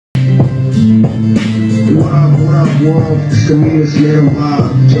world, it's the meanest man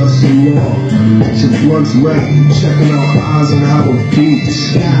alive, just some more. Get your blunts ready, checking out eyes and how it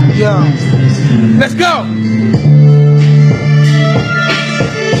beats. Yo, let's go.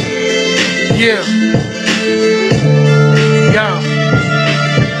 Yeah. Yo.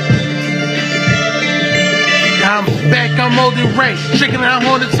 I'm back, I'm holding right, shaking out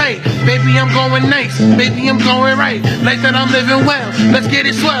on the tape. Baby, I'm going nice, baby, I'm going right. Like that, I'm living well, let's get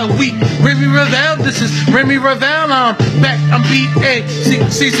it swell. We, Ramie Ravell, this is Ramie Ravell. I'm back, I'm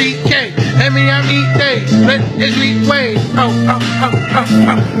B-A-C-C-K. M-E-M-E-A, let it be way.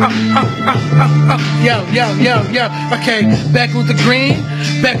 Yo. Okay, back with the green,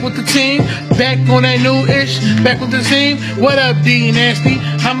 back with the team, back on that new-ish, back with the team. What up, D Nasty?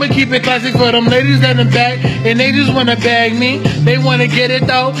 I'ma keep it classic for them ladies that are back, and they just wanna bag me. They wanna get it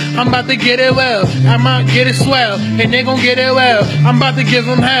though. I'm about to get it well. I'ma get it swell, and they gon' get it well. I'm about to give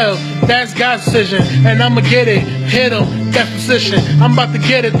them hell. That's God's decision, and I'ma get it. Hit them, that position. I'm about to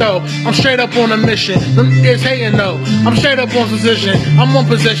get it though. I'm straight up on a mission. Them is hating though. I'm straight up on position. I'm on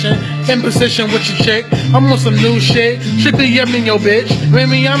position, in position with your chick. I'm on some new shit. Strictly yummy your bitch.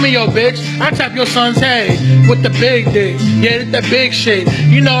 Ramie, I'm in your bitch. I tap your son's head with the big dick. Yeah, it's that big shit.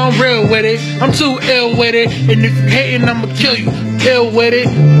 You know I'm real with it. I'm too ill with it. And if you hating, I'ma kill you. Ill with it.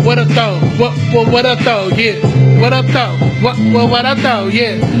 What up though? What up though? Yeah. What up though? What up though?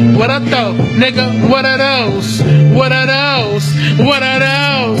 Yeah. What up though? Nigga, what are those? What are those? What are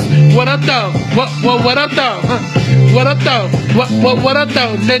those? What up though? What up though? What up though? What up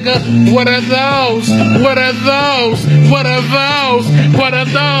though, nigga? What are those? What are those? What are those? What are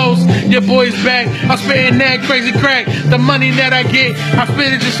those? Your boy's back. I'm spitting that crazy crack. The money that I get, I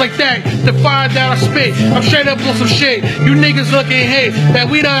spit it just like that. The fire that I spit, I'm straight up on some shit. You niggas looking hate that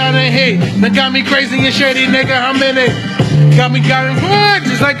we don't hate. That got me crazy and shady, nigga. I'm in it. Got me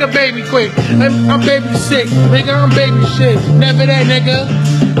just like a baby quick. I'm baby sick, nigga. I'm baby shit. Never that, nigga.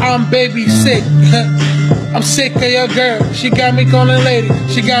 I'm baby sick. I'm sick of your girl. She got me calling lady.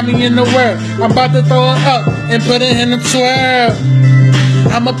 She got me in the world. I'm about to throw her up and put her in the twirl.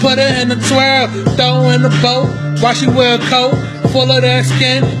 I'ma put her in the twirl. Throw her in the boat while she wear a coat full of that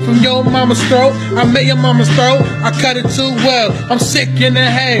skin from your mama's throat. I made your mama's throat. I cut it too well. I'm sick in the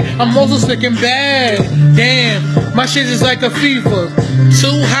head. I'm also sick and bad. Damn, my shit is like a fever.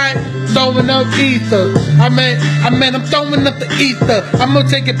 Too hot, throwing up ether. I mean, I'm throwing up the ether. I'm gonna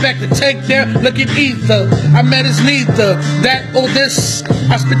take it back to take there. Look at ether. I met it's neither that or this.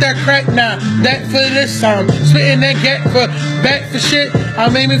 I spit that crack now. That for this time. Spitting that get for back for shit.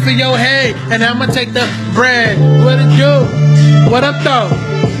 I'm aiming for your head, and I'ma take the bread. What it do? What up though?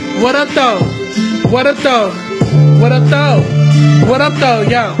 What up though? What up though? What up though? What up though,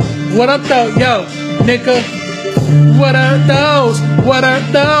 yo? What up though, yo? Nigga. What are those? What are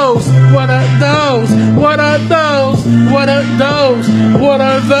those? What are those? What are those? What are those? What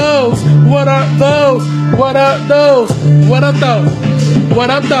are those? What are those? What are those? What are those? What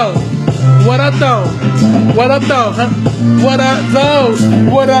up though? What up though? What up though? Huh? What are those?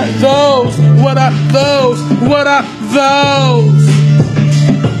 What are those? What are those? What are those?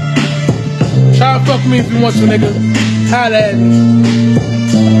 Try to fuck with me if you want to, nigga. Holla at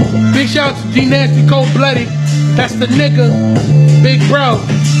me. Big shout out to D Nasty, Cold Blooded. That's the nigga. Big bro.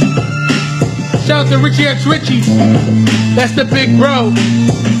 Shout out to Richie X Richie. That's the big bro.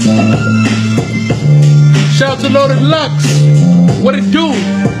 Shout out to Loaded Lux. What it do?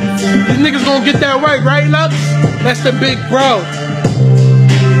 These niggas gonna get that right, Lux? That's the big bro.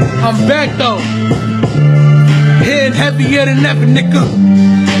 I'm back though. Hitting heavier than ever, nigga.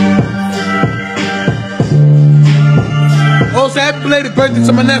 Also, happy belated birthday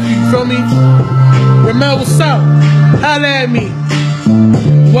to my nephew, you feel me? Ramel, what's up? Holla at me.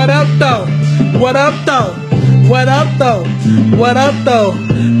 What up though? What up though? What up though? What up though?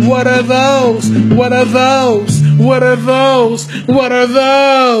 What are those? What are those? What are those? What are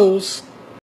those?